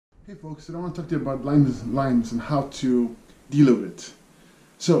Hey folks, today I want to talk to you about lymes and how to deal with it.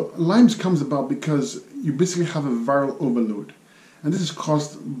 So lymes comes about because you basically have a viral overload, and this is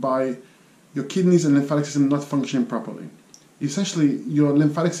caused by your kidneys and lymphatic system not functioning properly. Essentially, your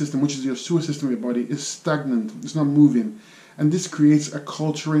lymphatic system, which is your sewer system of your body, is stagnant, it's not moving, and this creates a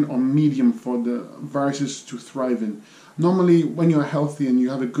culturing or medium for the viruses to thrive in. Normally, when you're healthy and you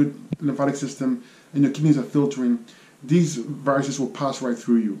have a good lymphatic system and your kidneys are filtering, these viruses will pass right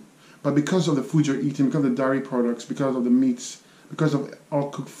through you. But because of the food you're eating, because of the dairy products, because of the meats, because of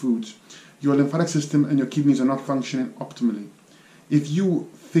all cooked foods, your lymphatic system and your kidneys are not functioning optimally. If you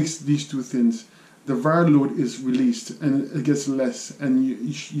fix these two things, the viral load is released and it gets less, and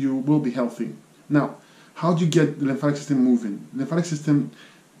you will be healthy. Now, how do you get the lymphatic system moving? The lymphatic system,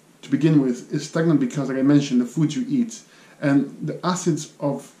 to begin with, is stagnant because, like I mentioned, the foods you eat and the acids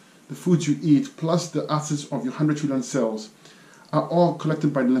of the foods you eat plus the acids of your 100 trillion cells are all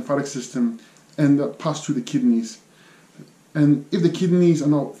collected by the lymphatic system and pass through the kidneys. And if the kidneys are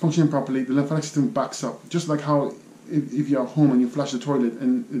not functioning properly, the lymphatic system backs up. Just like how if you're at home and you flush the toilet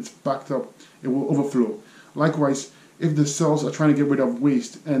and it's backed up, it will overflow. Likewise, if the cells are trying to get rid of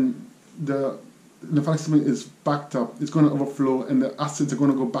waste and the lymphatic system is backed up, it's going to overflow and the acids are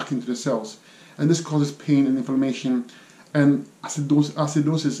going to go back into the cells. And this causes pain and inflammation and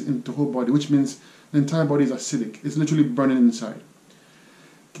acidosis in the whole body, which means the entire body is acidic. It's literally burning inside.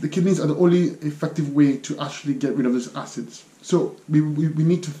 The kidneys are the only effective way to actually get rid of these acids. So we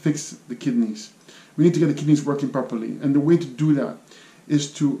need to fix the kidneys. We need to get the kidneys working properly. And the way to do that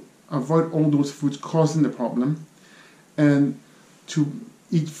is to avoid all those foods causing the problem and to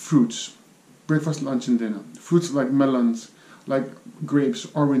eat fruits, breakfast, lunch, and dinner. Fruits like melons, like grapes,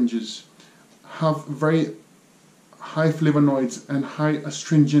 oranges, have very high flavonoids and high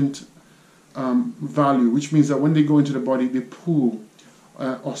astringent value, which means that when they go into the body, they pull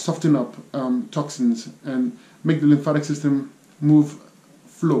or soften up toxins and make the lymphatic system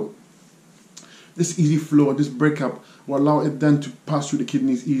flow. This easy flow, this breakup, will allow it then to pass through the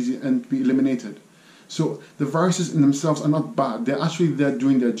kidneys easy and be eliminated. So the viruses in themselves are not bad. They're actually there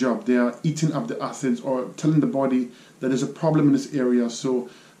doing their job. They are eating up the acids or telling the body that there's a problem in this area. So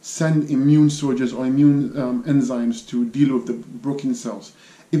send immune soldiers or immune enzymes to deal with the broken cells.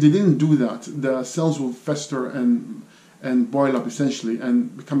 If they didn't do that, the cells will fester and boil up essentially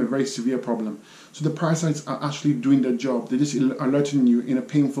and become a very severe problem. So the parasites are actually doing their job. They're just alerting you in a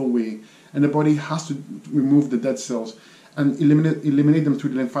painful way, and the body has to remove the dead cells and eliminate them through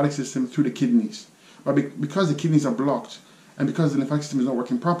the lymphatic system, through the kidneys. But because the kidneys are blocked and because the lymphatic system is not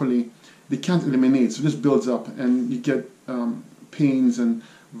working properly, they can't eliminate. So this builds up and you get pains and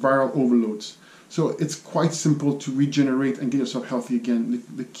viral overloads. So it's quite simple to regenerate and get yourself healthy again.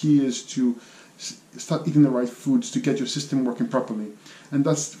 The key is to start eating the right foods to get your system working properly. And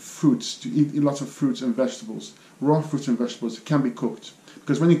that's fruits, to eat lots of fruits and vegetables. Raw fruits and vegetables can be cooked.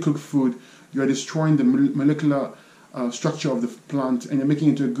 Because when you cook food, you are destroying the molecular structure of the plant and you're making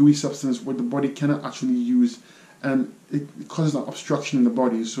it into a gooey substance where the body cannot actually use, and it causes an obstruction in the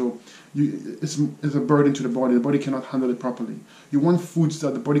body. So it's a burden to the body cannot handle it properly. You want foods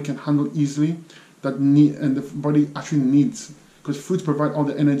that the body can handle easily, and the body actually needs, because fruits provide all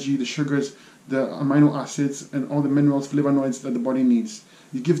the energy, the sugars, the amino acids, and all the minerals, flavonoids that the body needs.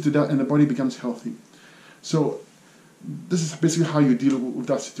 You give to that and the body becomes healthy. So this is basically how you deal with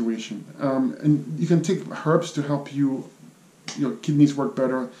that situation. And you can take herbs to help your kidneys work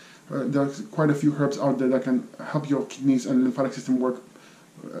better. There's quite a few herbs out there that can help your kidneys and lymphatic system work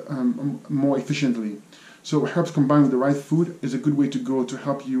more efficiently. So herbs combined with the right food is a good way to go to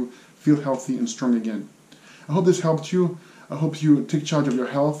help you feel healthy and strong again. I hope this helped you. I hope you take charge of your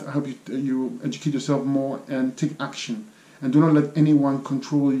health. I hope you educate yourself more and take action. And do not let anyone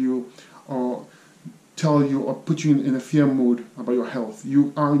control you or tell you or put you in a fear mode about your health.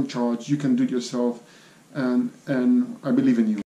 You are in charge. You can do it yourself, and I believe in you.